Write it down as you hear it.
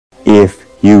If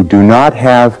you do not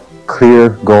have clear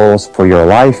goals for your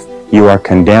life, you are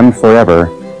condemned forever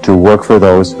to work for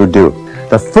those who do.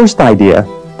 The first idea,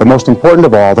 the most important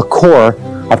of all, the core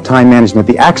of time management,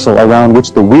 the axle around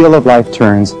which the wheel of life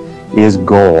turns, is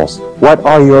goals. What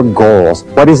are your goals?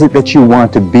 What is it that you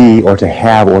want to be or to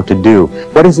have or to do?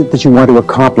 What is it that you want to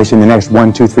accomplish in the next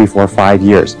 1, 2, 3, 4, 5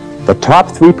 years? The top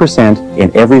 3%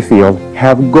 in every field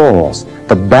have goals.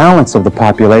 The balance of the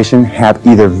population have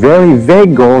either very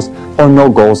vague goals or no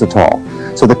goals at all.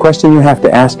 So the question you have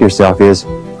to ask yourself is,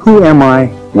 who am I?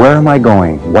 Where am I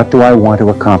going? What do I want to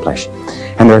accomplish?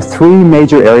 And there are three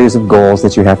major areas of goals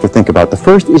that you have to think about. The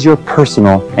first is your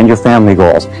personal and your family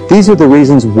goals. These are the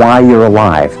reasons why you're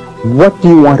alive. What do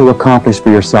you want to accomplish for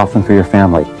yourself and for your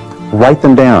family? Write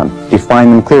them down. Define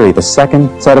them clearly. The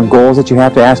second set of goals that you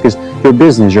have to ask is your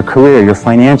business, your career, your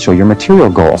financial, your material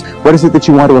goals. What is it that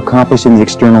you want to accomplish in the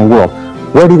external world?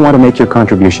 Where do you want to make your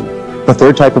contribution? The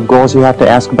third type of goals you have to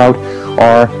ask about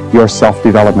are your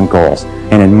self-development goals.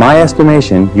 And in my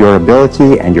estimation, your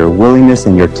ability and your willingness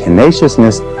and your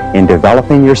tenaciousness in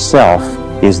developing yourself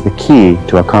is the key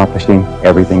to accomplishing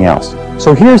everything else.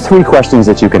 So here's three questions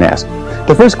that you can ask.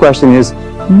 The first question is,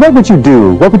 what would you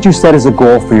do? What would you set as a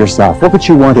goal for yourself? What would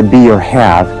you want to be or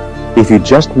have if you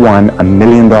just won $1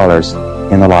 million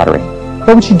in the lottery?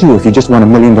 What would you do if you just won $1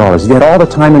 million? If you had all the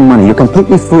time and money, you're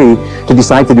completely free to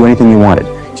decide to do anything you wanted.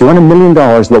 If you won $1 million,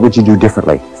 what would you do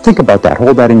differently? Think about that.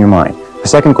 Hold that in your mind. The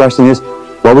second question is,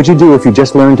 what would you do if you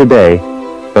just learned today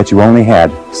that you only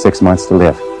had 6 months to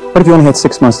live? What if you only had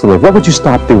 6 months to live? What would you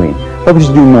stop doing? What would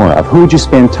you do more of? Who would you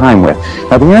spend time with?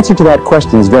 Now, the answer to that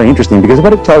question is very interesting because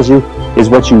what it tells you is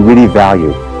what you really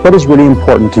value, what is really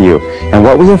important to you. And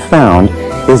what we have found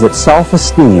is that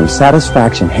self-esteem,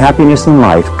 satisfaction, happiness in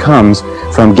life comes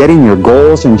from getting your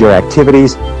goals and your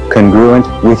activities congruent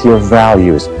with your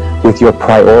values, with your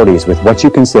priorities, with what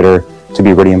you consider to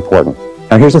be really important.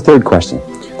 Now, here's the third question.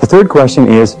 The third question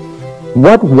is,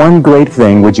 what one great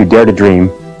thing would you dare to dream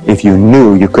if you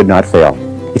knew you could not fail?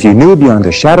 If you knew beyond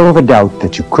a shadow of a doubt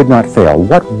that you could not fail,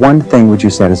 what one thing would you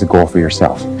set as a goal for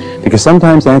yourself? Because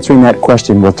sometimes answering that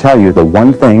question will tell you the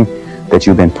one thing that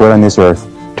you've been put on this earth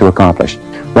to accomplish.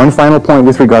 One final point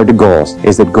with regard to goals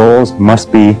is that goals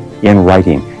must be in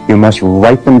writing. You must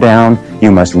write them down,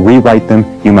 you must rewrite them,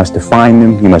 you must define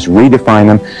them, you must redefine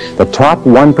them. The top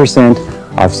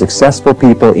 1% of successful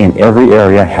people in every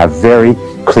area have very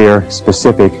clear,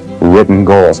 specific, written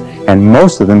goals. And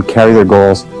most of them carry their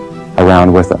goals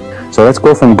around with them. So let's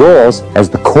go from goals as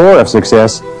the core of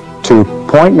success to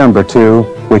point number 2,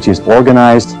 which is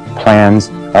organized plans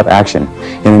of action.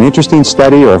 In an interesting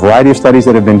study, or a variety of studies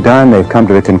that have been done, they've come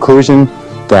to the conclusion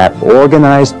that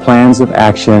organized plans of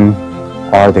action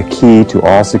are the key to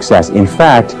all success. In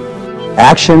fact,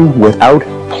 action without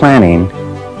planning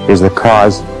is the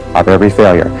cause of every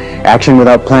failure. Action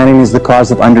without planning is the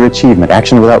cause of underachievement.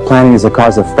 Action without planning is the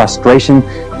cause of frustration,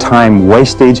 time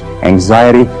wastage,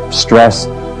 anxiety, stress,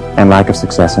 and lack of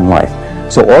success in life.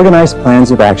 So organized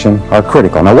plans of action are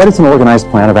critical. Now, what is an organized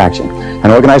plan of action?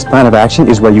 An organized plan of action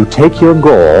is where you take your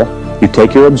goal, you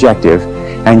take your objective,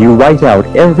 and you write out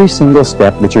every single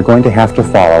step that you're going to have to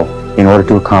follow in order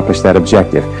to accomplish that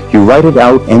objective. You write it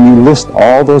out and you list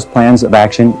all those plans of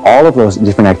action, all of those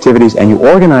different activities, and you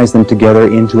organize them together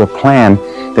into a plan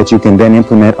that you can then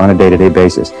implement on a day-to-day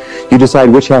basis. You decide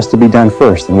which has to be done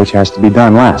first and which has to be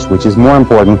done last, which is more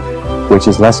important, which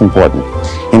is less important.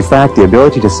 In fact, the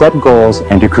ability to set goals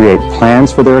and to create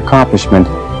plans for their accomplishment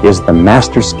is the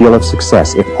master skill of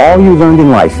success. If all you learned in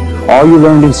life, all you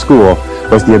learned in school,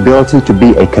 was the ability to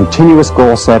be a continuous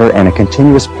goal setter and a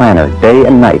continuous planner, day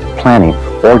and night, planning,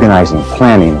 organizing,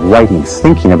 planning, writing,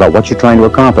 thinking about what you're trying to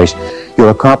accomplish, you'll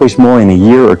accomplish more in a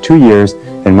year or 2 years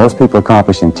than most people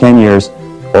accomplish in 10 years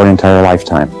or an entire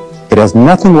lifetime. It has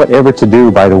nothing whatever to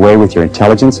do, by the way, with your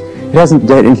intelligence. It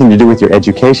hasn't anything to do with your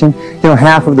education. You know,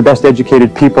 half of the best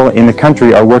educated people in the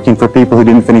country are working for people who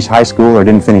didn't finish high school or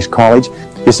didn't finish college.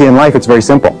 You see, in life, it's very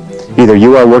simple. Either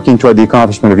you are working toward the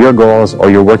accomplishment of your goals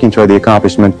or you're working toward the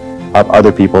accomplishment of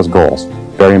other people's goals.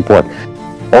 Very important.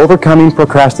 Overcoming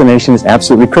procrastination is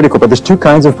absolutely critical, but there's two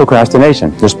kinds of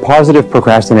procrastination. There's positive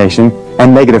procrastination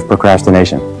and negative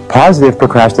procrastination. Positive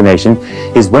procrastination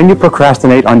is when you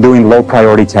procrastinate on doing low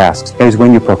priority tasks. It is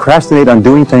when you procrastinate on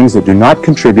doing things that do not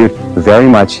contribute very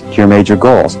much to your major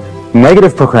goals.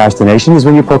 Negative procrastination is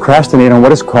when you procrastinate on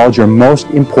what is called your most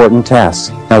important tasks.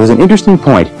 Now, there's an interesting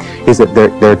point, is that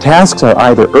their tasks are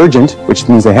either urgent, which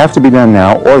means they have to be done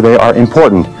now, or they are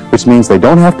important, which means they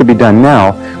don't have to be done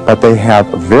now, but they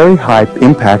have a very high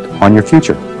impact on your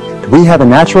future. We have a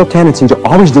natural tendency to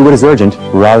always do what is urgent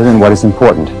rather than what is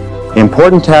important.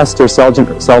 Important tasks are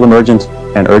seldom urgent.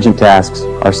 and urgent tasks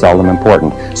are seldom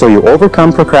important. So you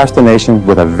overcome procrastination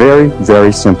with a very,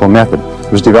 very simple method.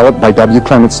 It was developed by W.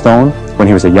 Clement Stone when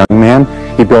he was a young man.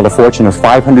 He built a fortune of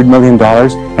 $500 million,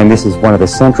 and this is one of the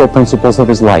central principles of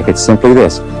his life. It's simply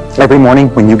this. Every morning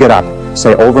when you get up,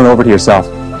 say over and over to yourself,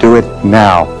 do it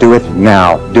now, do it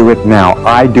now, do it now,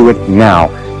 I do it now,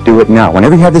 do it now.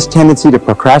 Whenever you have this tendency to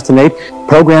procrastinate,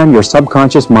 program your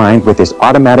subconscious mind with this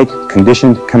automatic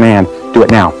conditioned command, do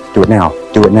it now, do it now,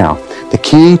 do it now. The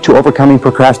key to overcoming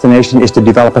procrastination is to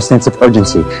develop a sense of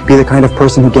urgency. Be the kind of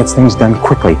person who gets things done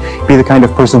quickly. Be the kind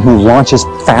of person who launches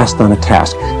fast on a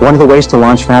task. One of the ways to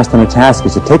launch fast on a task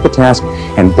is to take the task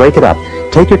and break it up.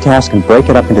 Take your task and break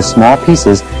it up into small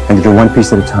pieces and to do one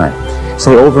piece at a time.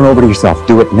 Say over and over to yourself,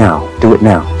 do it now, do it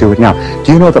now, do it now.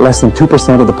 Do you know that less than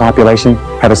 2% of the population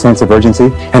have a sense of urgency,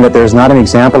 and that there's not an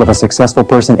example of a successful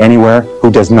person anywhere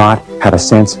who does not have a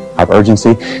sense of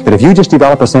urgency? That if you just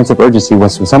develop a sense of urgency, when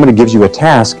somebody gives you a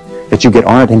task, that you get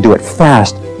on it and do it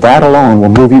fast, that alone will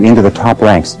move you into the top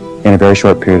ranks in a very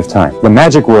short period of time. The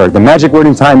magic word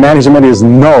in time management is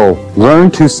no.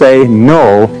 Learn to say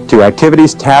no to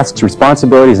activities, tasks,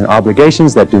 responsibilities, and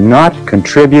obligations that do not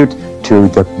contribute to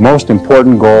the most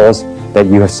important goals that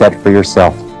you have set for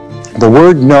yourself. The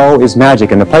word no is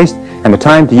magic, and the place and the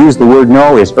time to use the word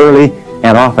no is early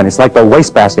and often. It's like the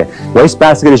wastebasket.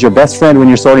 Wastebasket is your best friend when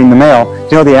you're sorting the mail.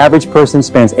 Do you know the average person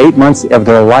spends 8 months of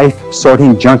their life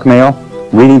sorting junk mail,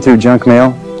 reading through junk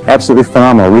mail? Absolutely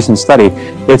phenomenal. Recent study.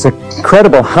 It's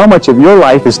incredible how much of your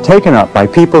life is taken up by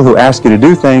people who ask you to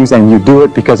do things, and you do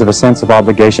it because of a sense of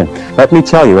obligation. Let me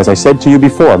tell you, as I said to you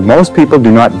before, most people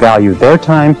do not value their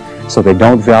time, so they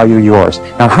don't value yours.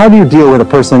 Now, how do you deal with a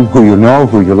person who you know,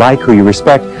 who you like, who you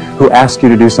respect, who asks you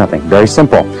to do something? Very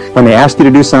simple. When they ask you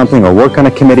to do something or work on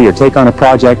a committee or take on a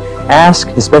project, ask,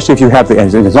 especially if you have,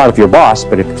 and it's not if you're boss,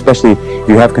 but especially if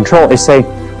you have control, is say,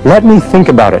 let me think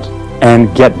about it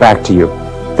and get back to you.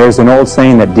 There's an old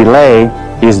saying that delay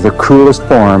is the cruelest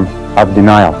form of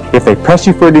denial. If they press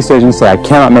you for a decision, say, I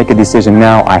cannot make a decision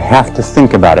now, I have to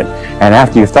think about it. And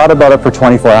after you've thought about it for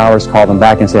 24 hours, call them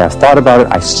back and say, I've thought about it,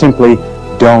 I simply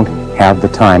don't have the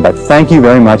time. But thank you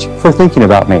very much for thinking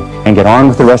about me, and get on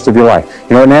with the rest of your life.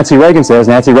 You know what Nancy Reagan says?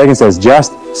 Nancy Reagan says,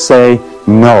 just say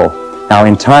no. Now,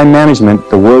 in time management,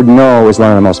 the word no is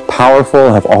one of the most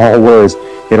powerful of all words.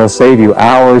 It'll save you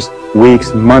hours,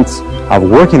 weeks, months of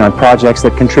working on projects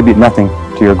that contribute nothing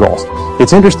to your goals.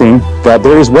 It's interesting that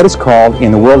there is what is called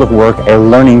in the world of work a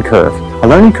learning curve. A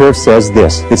learning curve says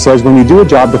this. It says when you do a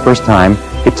job the first time,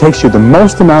 it takes you the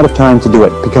most amount of time to do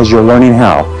it because you're learning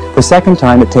how. The second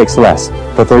time it takes less.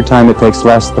 The third time it takes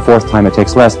less. The fourth time it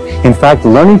takes less. In fact, the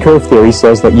learning curve theory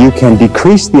says that you can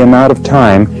decrease the amount of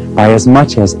time by as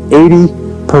much as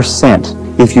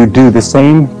 80% if you do the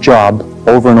same job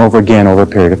over and over again over a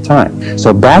period of time.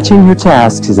 So batching your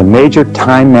tasks is a major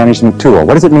time management tool.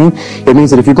 What does it mean? It means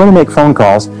that if you're going to make phone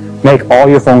calls, make all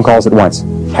your phone calls at once.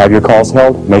 Have your calls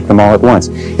held, make them all at once.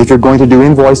 If you're going to do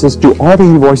invoices, do all the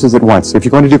invoices at once. If you're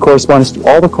going to do correspondence, do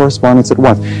all the correspondence at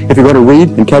once. If you're going to read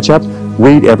and catch up,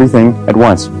 read everything at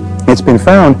once. It's been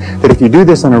found that if you do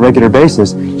this on a regular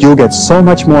basis, you'll get so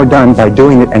much more done by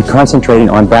doing it and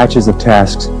concentrating on batches of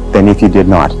tasks than if you did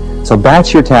not. So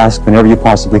batch your tasks whenever you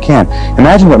possibly can.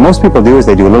 Imagine what most people do is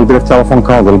they do a little bit of telephone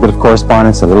call, a little bit of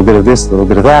correspondence, a little bit of this, a little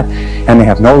bit of that, and they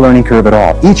have no learning curve at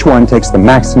all. Each one takes the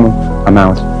maximum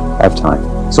amount of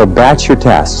time. So batch your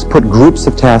tasks. Put groups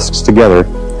of tasks together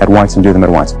at once and do them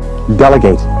at once.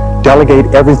 Delegate. Delegate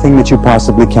everything that you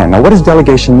possibly can. Now, what does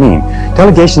delegation mean?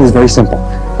 Delegation is very simple.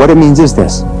 What it means is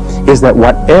this, is that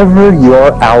whatever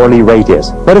your hourly rate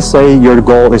is, let us say your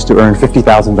goal is to earn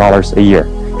 $50,000 a year.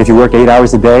 If you work 8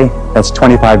 hours a day, that's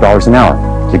 $25 an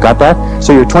hour. You got that?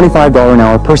 So you're a $25 an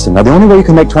hour person. Now, the only way you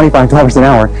can make $25 an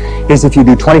hour is if you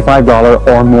do $25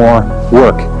 or more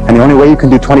work. And the only way you can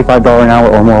do $25 an hour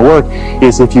or more work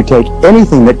is if you take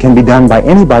anything that can be done by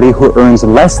anybody who earns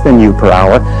less than you per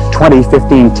hour, 20,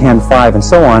 15, 10, 5, and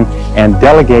so on, and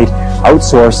delegate,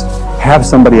 outsource, have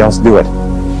somebody else do it.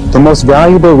 The most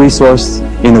valuable resource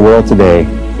in the world today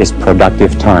is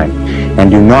productive time. And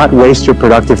do not waste your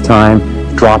productive time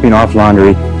dropping off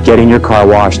laundry, getting your car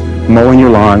washed, mowing your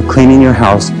lawn, cleaning your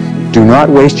house. Do not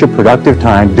waste your productive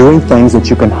time doing things that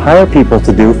you can hire people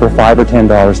to do for $5 or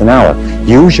 $10 an hour.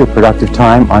 Use your productive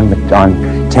time on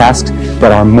tasks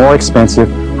that are more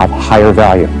expensive, of higher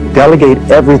value. Delegate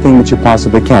everything that you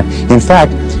possibly can. In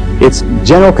fact, its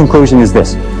general conclusion is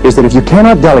this, is that if you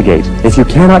cannot delegate, if you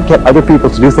cannot get other people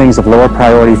to do things of lower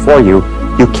priority for you,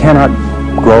 you cannot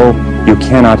grow, you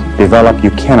cannot develop,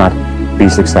 you cannot be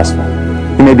successful.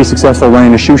 You may be successful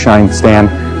running a shoe shine stand,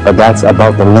 but that's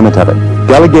about the limit of it.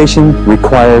 Delegation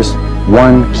requires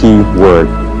one key word: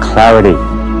 clarity.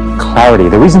 Clarity.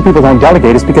 The reason people don't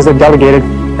delegate is because they've delegated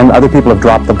and other people have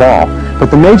dropped the ball. But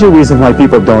the major reason why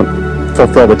people don't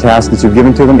fulfill the task that you've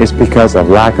given to them is because of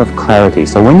lack of clarity.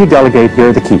 So when you delegate, here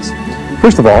are the keys.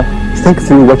 First of all, think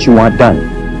through what you want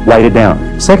done. Write it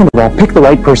down. Second of all, pick the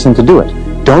right person to do it.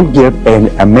 Don't give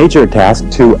a major task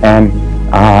to an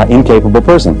incapable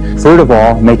person. Third of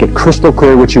all, make it crystal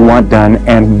clear what you want done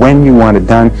and when you want it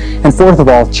done. And fourth of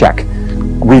all, check,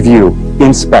 review,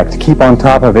 inspect, keep on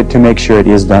top of it to make sure it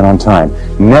is done on time.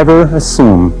 Never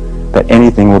assume that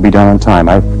anything will be done on time.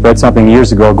 I read something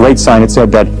years ago, a great sign. It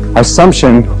said that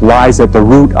assumption lies at the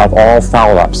root of all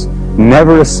foul-ups.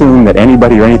 Never assume that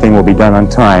anybody or anything will be done on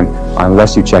time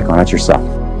unless you check on it yourself.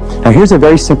 Now here's a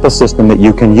very simple system that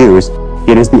you can use.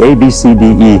 It is the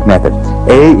ABCDE method.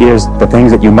 A is the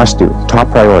things that you must do, top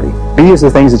priority. B is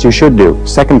the things that you should do,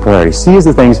 second priority. C is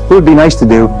the things it would be nice to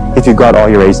do if you got all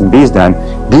your A's and B's done.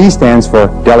 D stands for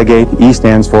delegate, E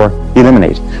stands for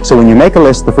eliminate. So when you make a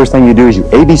list, the first thing you do is you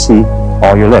ABC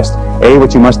all your list. A,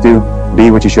 what you must do, B,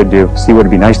 what you should do, C, what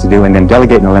would be nice to do, and then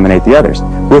delegate and eliminate the others.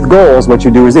 With goals, what you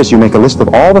do is this: you make a list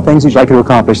of all the things you'd like to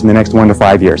accomplish in the next 1 to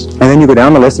 5 years. And then you go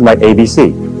down the list and write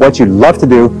ABC. What you'd love to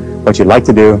do, what you'd like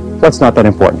to do, what's not that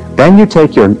important. Then you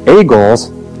take your A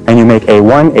goals and you make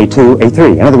A1, A2,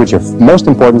 A3. In other words, your most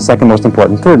important, second most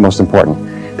important, third most important.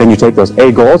 Then you take those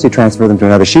A goals, you transfer them to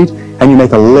another sheet, and you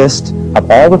make a list of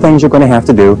all the things you're going to have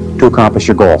to do to accomplish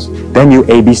your goals. Then you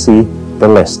ABC the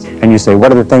list, and you say,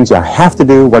 what are the things I have to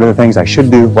do, what are the things I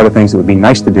should do, what are the things that would be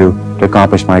nice to do to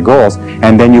accomplish my goals,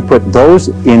 and then you put those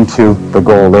into the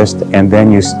goal list, and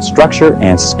then you structure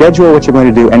and schedule what you're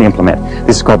going to do and implement.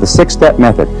 This is called the 6-step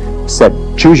method.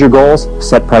 Choose your goals,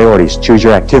 set priorities. Choose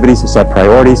your activities, set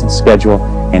priorities, schedule,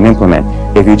 and implement.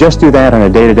 If you just do that on a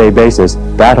day-to-day basis,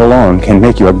 that alone can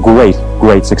make you a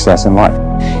great success in life.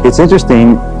 It's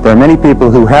interesting, there are many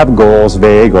people who have goals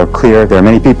vague or clear. There are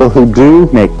many people who do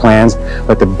make plans,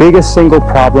 but the biggest single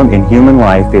problem in human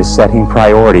life is setting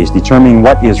priorities, determining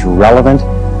what is relevant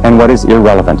and what is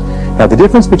irrelevant. Now, the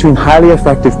difference between highly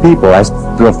effective people, as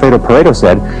Alfredo Pareto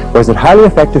said, was that highly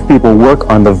effective people work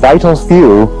on the vital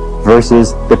few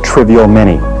versus the trivial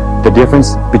many. The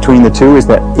difference between the two is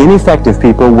that ineffective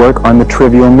people work on the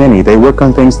trivial many. They work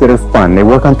on things that are fun. They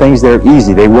work on things that are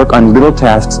easy. They work on little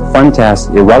tasks, fun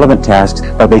tasks, irrelevant tasks,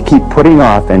 but they keep putting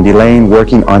off and delaying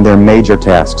working on their major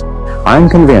tasks. I'm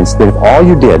convinced that if all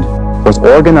you did was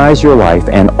organize your life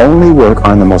and only work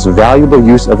on the most valuable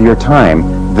use of your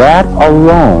time, that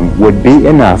alone would be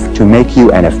enough to make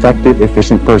you an effective,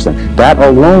 efficient person. That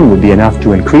alone would be enough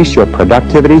to increase your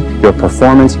productivity, your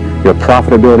performance, your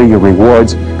profitability, your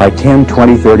rewards by 10,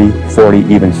 20, 30, 40,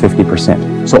 even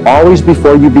 50%. So always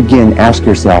before you begin, ask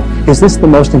yourself, is this the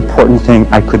most important thing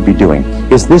I could be doing?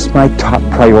 Is this my top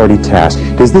priority task?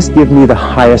 Does this give me the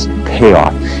highest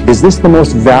payoff? Is this the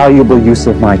most valuable use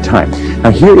of my time?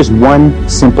 Now here is one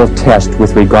simple test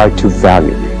with regard to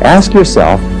value. Ask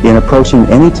yourself, in approaching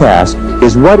any task,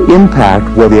 is what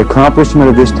impact will the accomplishment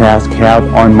of this task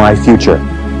have on my future?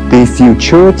 The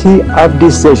futurity of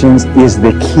decisions is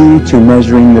the key to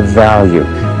measuring the value.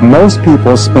 Most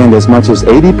people spend as much as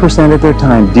 80% of their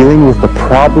time dealing with the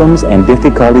problems and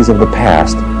difficulties of the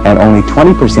past, and only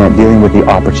 20% dealing with the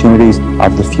opportunities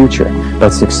of the future.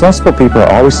 But successful people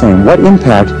are always saying, what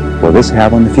impact will this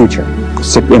have on the future?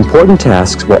 Important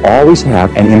tasks will always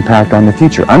have an impact on the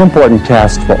future. Unimportant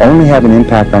tasks will only have an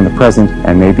impact on the present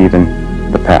and maybe even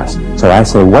the past. So I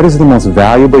say, what is the most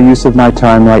valuable use of my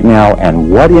time right now,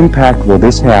 and what impact will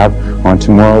this have on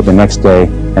tomorrow, the next day,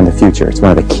 and the future? It's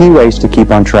one of the key ways to keep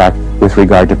on track with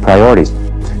regard to priorities.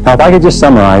 Now, if I could just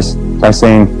summarize by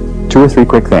saying 2 or 3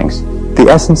 quick things. The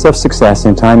essence of success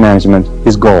in time management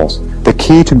is goals. The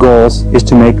key to goals is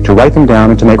to write them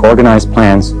down and to make organized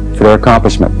plans for their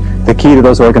accomplishment. The key to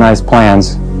those organized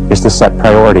plans is to set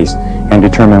priorities and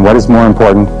determine what is more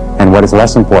important and what is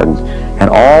less important, and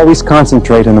always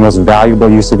concentrate on the most valuable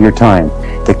use of your time.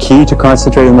 The key to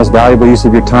concentrating on the most valuable use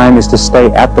of your time is to stay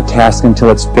at the task until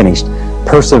it's finished.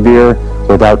 Persevere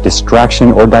without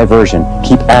distraction or diversion.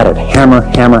 Keep at it. Hammer,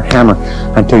 hammer, hammer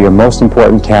until your most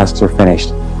important tasks are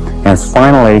finished. And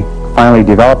finally,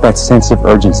 develop that sense of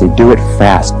urgency. Do it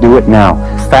fast. Do it now.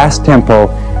 Fast tempo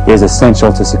is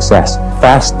essential to success.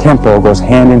 Fast tempo goes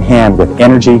hand in hand with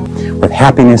energy, with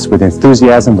happiness, with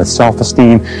enthusiasm, with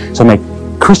self-esteem. So make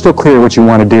crystal clear what you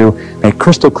want to do, make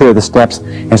crystal clear the steps,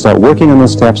 and start working on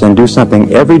those steps and do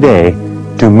something every day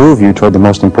to move you toward the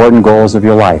most important goals of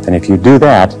your life. And if you do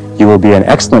that, you will be an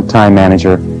excellent time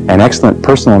manager, an excellent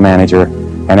personal manager,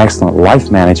 an excellent life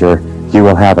manager. You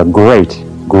will have a great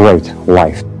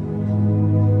life.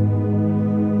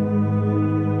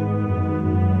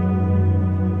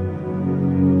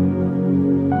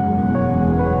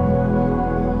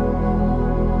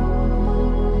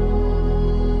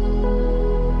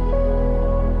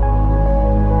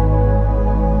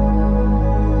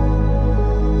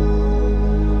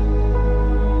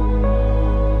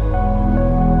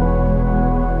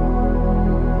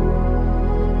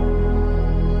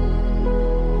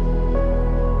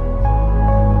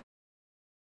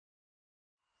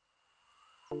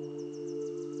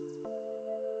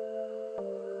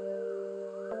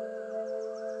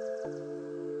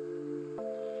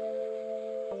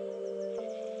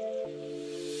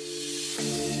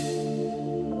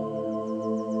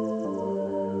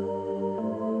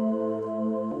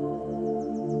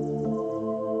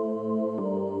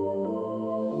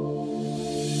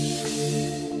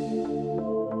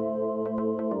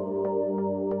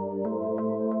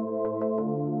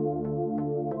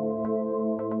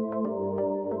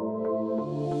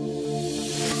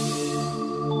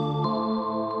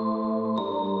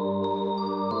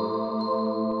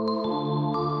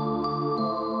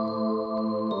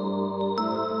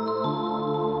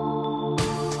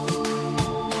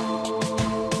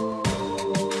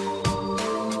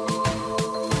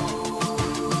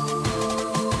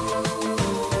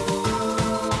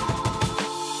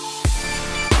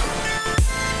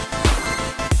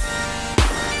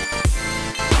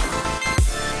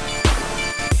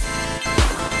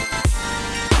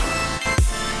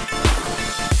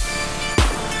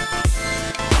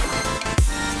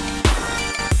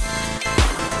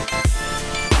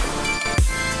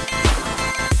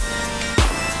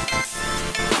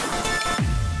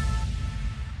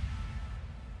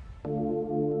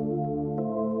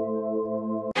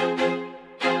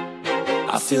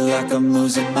 I feel like I'm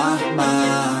losing my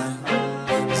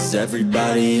mind. Is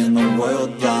everybody in the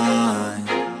world blind?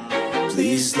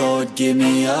 Please, Lord, give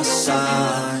me a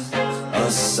sign,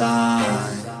 a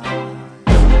sign.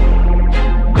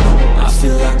 I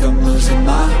feel like I'm losing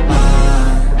my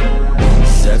mind.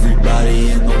 Is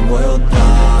everybody in the world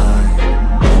blind?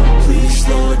 Please,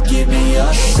 Lord, give me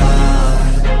a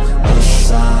sign, a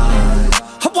sign.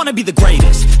 I wanna be the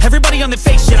greatest. Everybody on the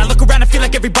fake shit. I look around and feel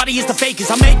like everybody is the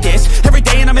fakest. I make this every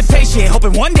day and I'm impatient,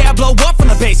 hoping one day I blow up from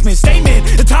the basement. Statement,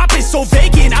 the top is so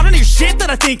vacant. I don't hear shit that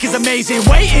I think is amazing.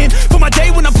 Waiting for my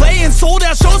day when I'm playing sold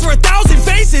out shows for 1,000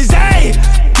 faces. Hey,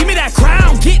 give me that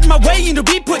crown, get in my way and to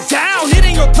be put down. It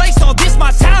ain't your place, all this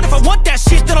my town. If I want that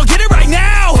shit, then I'll get it right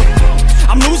now.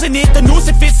 I'm losing it, the noose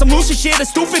it fits, some losing shit, a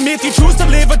stupid myth. You choose to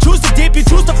live or choose to dip, you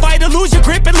choose to fight or lose your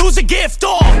grip and lose a gift.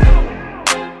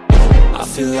 I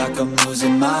feel like I'm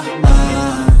losing my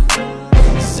mind.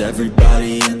 Is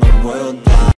everybody in the world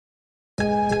blind?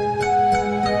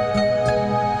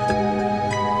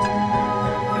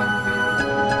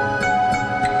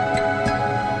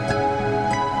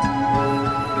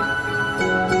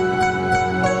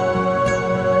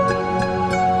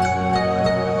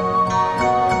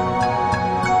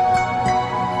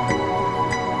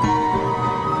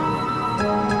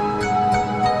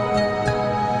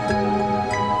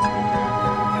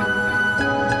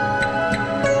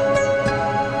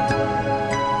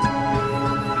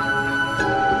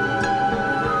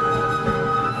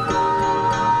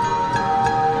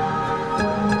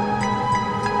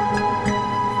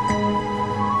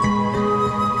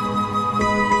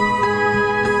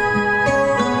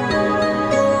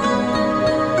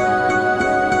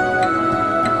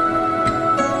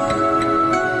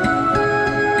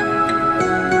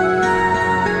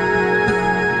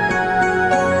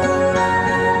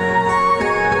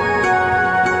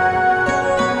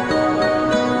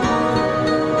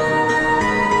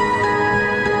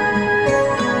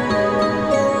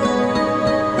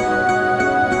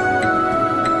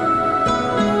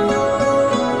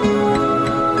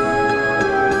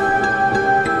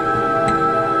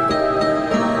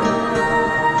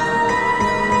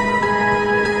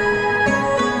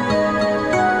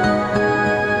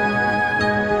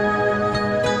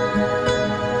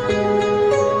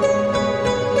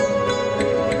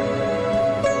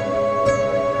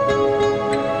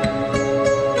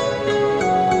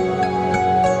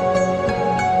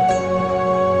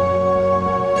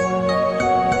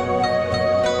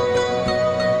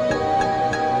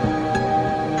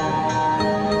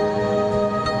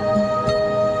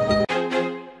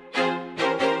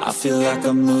 I feel like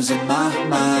I'm losing my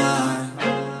mind.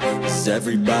 Is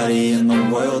everybody in the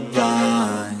world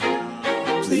blind?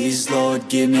 Please, Lord,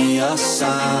 give me a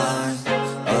sign,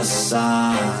 a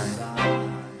sign.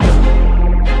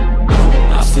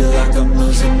 I feel like I'm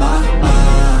losing my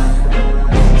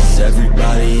mind. Is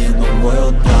everybody in the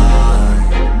world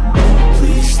blind?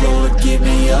 Please, Lord, give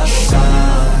me a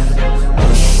sign,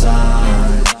 a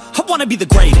sign. I wanna be the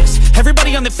greatest.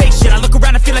 Everybody on the fake shit. I look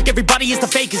around and feel like everybody is the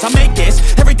fakest. I make this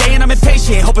every day and I'm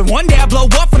impatient, hoping one day I blow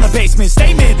up from the basement.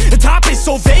 Statement, the top is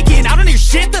so vacant. I don't hear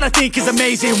shit that I think is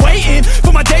amazing. Waiting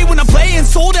for my day when I'm playing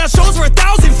sold out shows for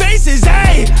 1,000 faces.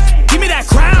 Hey, give me that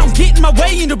crown, get in my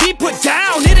way and to be put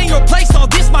down. It ain't your place, all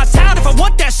this my town. If I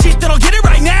want that shit, then I'll get it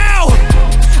right now.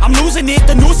 I'm losing it,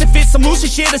 the noose it fits, some losing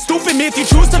shit, a stupid myth. You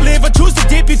choose to live or choose to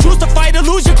dip, you choose to fight or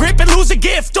lose your grip and lose a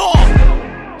gift.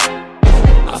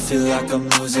 I feel like I'm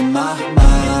losing my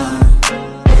mind.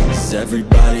 Is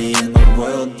everybody in the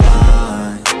world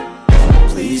blind?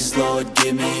 Please, Lord,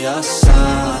 give me a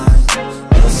sign,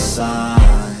 a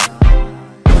sign.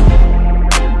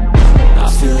 I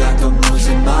feel like I'm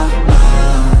losing my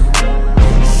mind.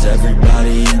 Is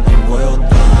everybody in the world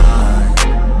blind?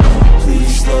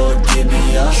 Please, Lord, give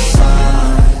me a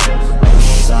sign, a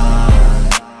sign.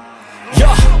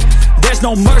 Yeah. There's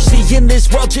no mercy in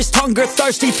this world, just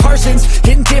hunger-thirsty persons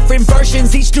in different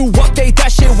versions. Each new update,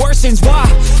 that shit worsens. Why?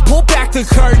 Pull back the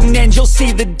curtain and you'll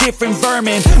see the different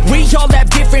vermin. We all have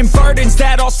different burdens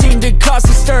that all seem to cause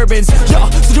disturbance. Yo,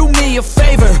 so do me a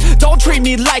favor, don't treat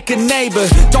me like a neighbor.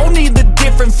 Don't need the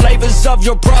different flavors of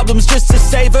your problems just to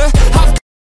savor.